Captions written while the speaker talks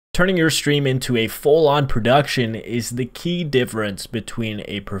Turning your stream into a full-on production is the key difference between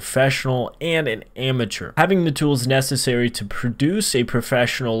a professional and an amateur. Having the tools necessary to produce a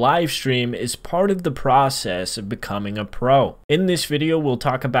professional live stream is part of the process of becoming a pro. In this video, we'll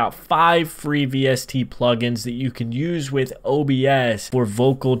talk about 5 free VST plugins that you can use with OBS for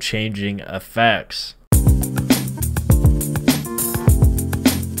vocal changing effects.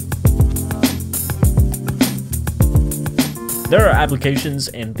 There are applications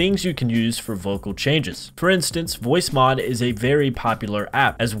and things you can use for vocal changes. For instance, VoiceMod is a very popular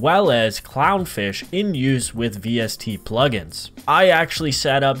app, as well as Clownfish in use with VST plugins. I actually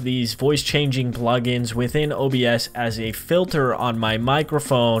set up these voice changing plugins within OBS as a filter on my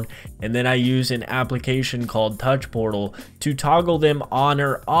microphone, and then I use an application called Touch Portal to toggle them on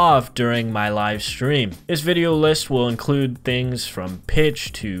or off during my live stream. This video list will include things from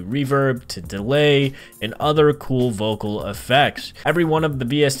pitch to reverb to delay and other cool vocal effects. Every one of the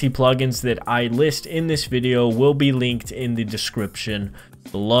VST plugins that I list in this video will be linked in the description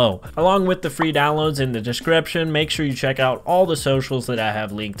below. Along with the free downloads in the description, make sure you check out all the socials that I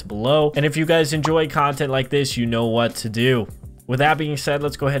have linked below. And if you guys enjoy content like this, you know what to do. With that being said,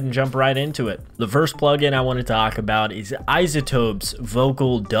 let's go ahead and jump right into it. The first plugin I want to talk about is Izotope's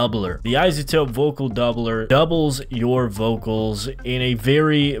Vocal Doubler. The Izotope Vocal Doubler doubles your vocals in a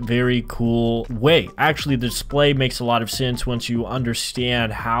very cool way. Actually, the display makes a lot of sense once you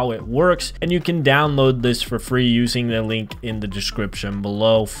understand how it works, and you can download this for free using the link in the description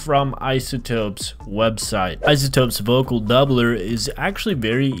below from Izotope's website. Izotope's Vocal Doubler is actually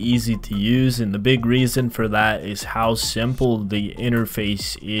very easy to use, and the big reason for that is how simple the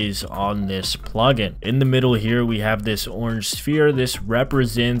interface is on this plugin. In the middle here we have this orange sphere. This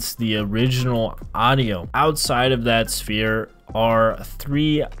represents the original audio. Outside of that sphere are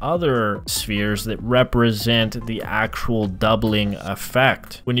 3 other spheres that represent the actual doubling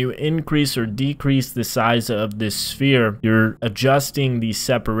effect. When you increase or decrease the size of this sphere, you're adjusting the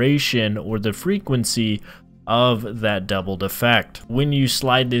separation or the frequency of that doubled effect. When you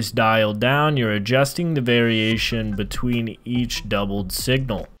slide this dial down, you're adjusting the variation between each doubled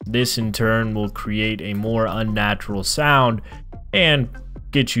signal. This in turn will create a more unnatural sound and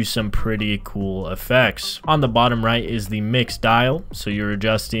get you some pretty cool effects. On the bottom right is the mix dial, so you're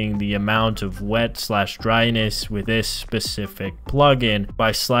adjusting the amount of wet/dryness with this specific plugin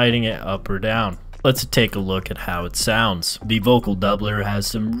by sliding it up or down. Let's take a look at how it sounds. The Vocal Doubler has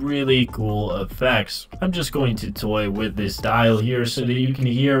some really cool effects. I'm just going to toy with this dial here so that you can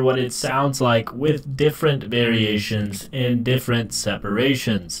hear what it sounds like with different variations and different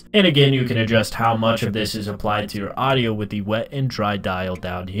separations. And again, you can adjust how much of this is applied to your audio with the wet and dry dial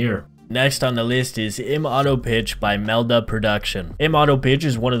down here. Next on the list is MAutoPitch by Melda Production. MAutoPitch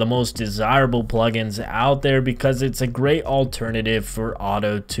is one of the most desirable plugins out there because it's a great alternative for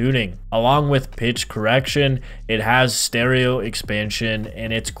auto tuning. Along with pitch correction, it has stereo expansion,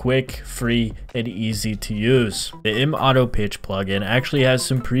 and it's quick, free, and easy to use. The MAutoPitch plugin actually has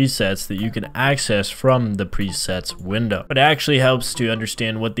some presets that you can access from the presets window. It actually helps to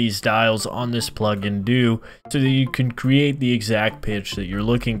understand what these dials on this plugin do so that you can create the exact pitch that you're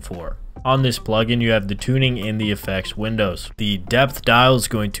looking for. On this plugin, you have the tuning and the effects windows. The depth dial is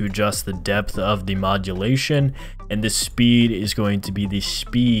going to adjust the depth of the modulation, and the speed is going to be the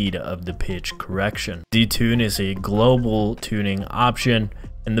speed of the pitch correction. Detune is a global tuning option,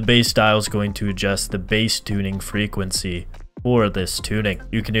 and the bass dial is going to adjust the bass tuning frequency for this tuning.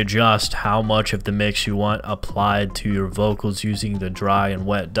 You can adjust how much of the mix you want applied to your vocals using the dry and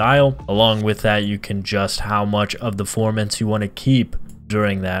wet dial. Along with that, you can adjust how much of the formants you want to keep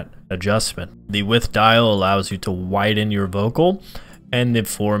during that adjustment. The width dial allows you to widen your vocal, and the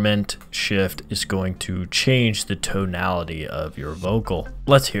formant shift is going to change the tonality of your vocal.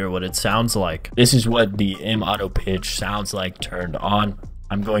 Let's hear what it sounds like. This is what the MAutoPitch sounds like turned on.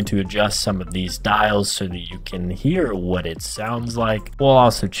 I'm going to adjust some of these dials so that you can hear what it sounds like. We'll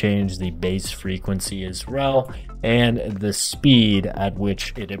also change the bass frequency as well, and the speed at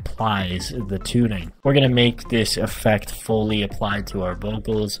which it applies the tuning. We're going to make this effect fully applied to our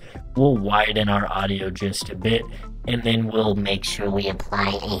vocals. We'll widen our audio just a bit, and then we'll make sure we apply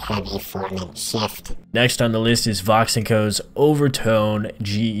a heavy formant shift. Next on the list is Voxengo's Overtone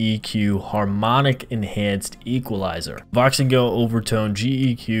GEQ Harmonic Enhanced Equalizer. Voxengo Overtone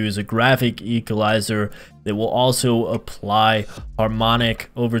GEQ is a graphic equalizer that will also apply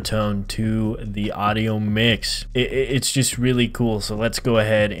harmonic overtone to the audio mix. It's just really cool, so let's go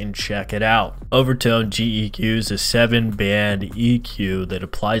ahead and check it out. Overtone GEQ is a 7-band EQ that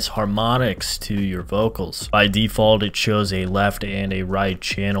applies harmonics to your vocals. By default, it shows a left and a right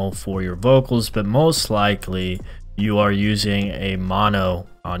channel for your vocals, but most likely you are using a mono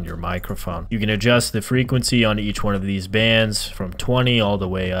on your microphone. You can adjust the frequency on each one of these bands from 20 all the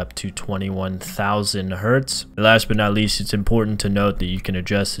way up to 21,000 hertz. Last but not least, it's important to note that you can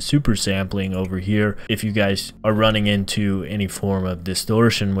adjust the super sampling over here if you guys are running into any form of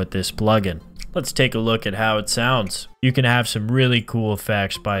distortion with this plugin. Let's take a look at how it sounds. You can have some really cool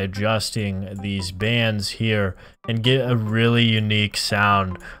effects by adjusting these bands here and get a really unique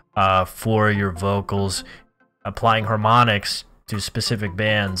sound for your vocals, applying harmonics to specific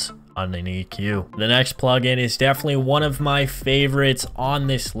bands on an EQ. The next plugin is definitely one of my favorites on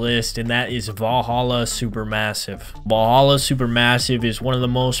this list, and that is Valhalla Supermassive. Valhalla Supermassive is one of the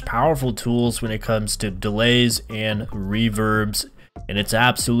most powerful tools when it comes to delays and reverbs, and it's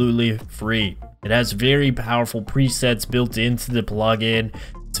absolutely free. It has very powerful presets built into the plugin.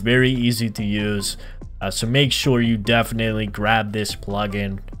 It's very easy to use, so make sure you definitely grab this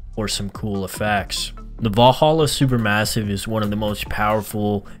plugin for some cool effects. The Valhalla Supermassive is one of the most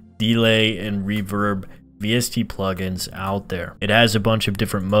powerful delay and reverb VST plugins out there. It has a bunch of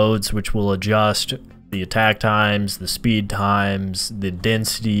different modes which will adjust the attack times, the speed times, the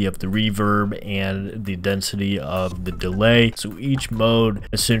density of the reverb, and the density of the delay. So each mode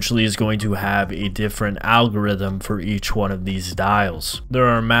essentially is going to have a different algorithm for each one of these dials. There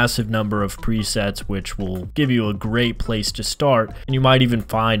are a massive number of presets which will give you a great place to start, and you might even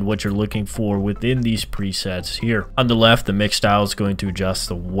find what you're looking for within these presets here. On the left, the mix dial is going to adjust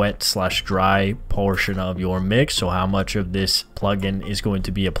the wet/dry portion of your mix, so how much of this plugin is going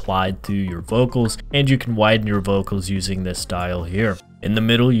to be applied to your vocals, and you can widen your vocals using this dial here. In the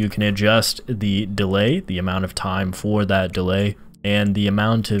middle, you can adjust the delay, the amount of time for that delay, and the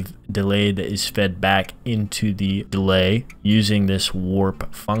amount of delay that is fed back into the delay using this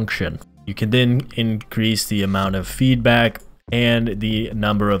warp function. You can then increase the amount of feedback and the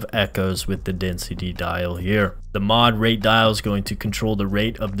number of echoes with the density dial here. The mod rate dial is going to control the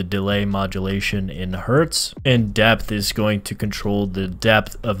rate of the delay modulation in hertz, and depth is going to control the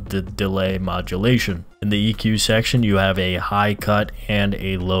depth of the delay modulation. In the EQ section, you have a high cut and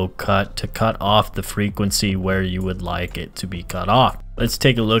a low cut to cut off the frequency where you would like it to be cut off. Let's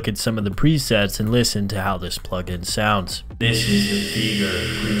take a look at some of the presets and listen to how this plugin sounds. This is the figure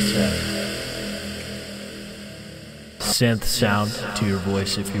preset. Synth sound to your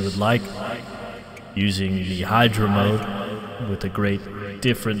voice if you would like, using the Hydra mode with a great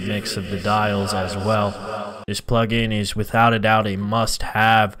different mix of the dials as well. This plugin is without a doubt a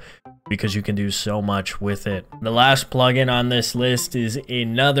must-have because you can do so much with it. The last plugin on this list is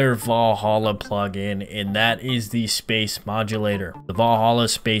another Valhalla plugin, and that is the Space Modulator. The Valhalla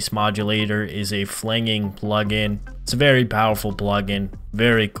Space Modulator is a flinging plugin. It's a very powerful plugin,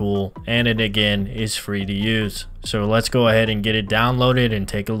 very cool, and it again is free to use. So let's go ahead and get it downloaded and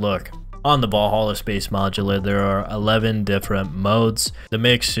take a look. On the Valhalla Space Modulator, there are 11 different modes. The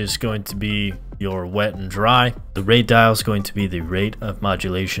mix is going to be your wet and dry. The rate dial is going to be the rate of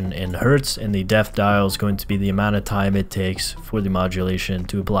modulation in hertz, and the depth dial is going to be the amount of time it takes for the modulation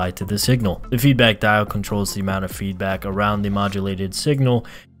to apply to the signal. The feedback dial controls the amount of feedback around the modulated signal,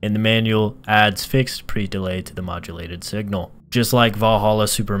 and the manual adds fixed pre-delay to the modulated signal. Just like Valhalla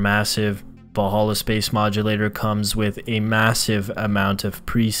Supermassive, Valhalla Space Modulator comes with a massive amount of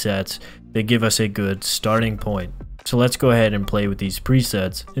presets that give us a good starting point. So let's go ahead and play with these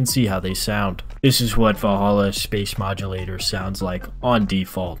presets and see how they sound. This is what Valhalla Space Modulator sounds like on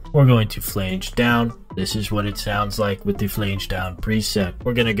default. We're going to flange down. This is what it sounds like with the flange down preset.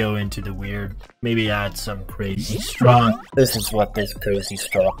 We're gonna go into the weird, maybe add some crazy strong. This is what this crazy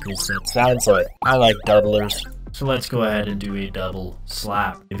strong preset sounds like. I like doublers. So let's go ahead and do a double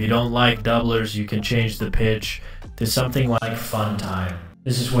slap. If you don't like doublers, you can change the pitch to something like fun time.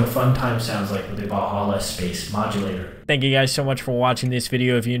 This is what fun time sounds like with the Valhalla Space Modulator. Thank you guys so much for watching this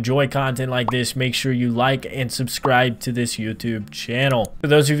video. If you enjoy content like this, make sure you like and subscribe to this YouTube channel. For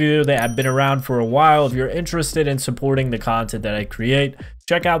those of you that have been around for a while, if you're interested in supporting the content that I create,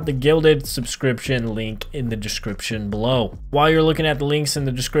 check out the Gilded subscription link in the description below. While you're looking at the links in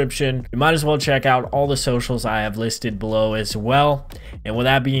the description, you might as well check out all the socials I have listed below as well. And with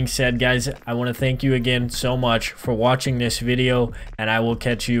that being said, guys, I want to thank you again so much for watching this video, and I will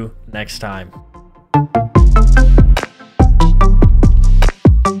catch you next time.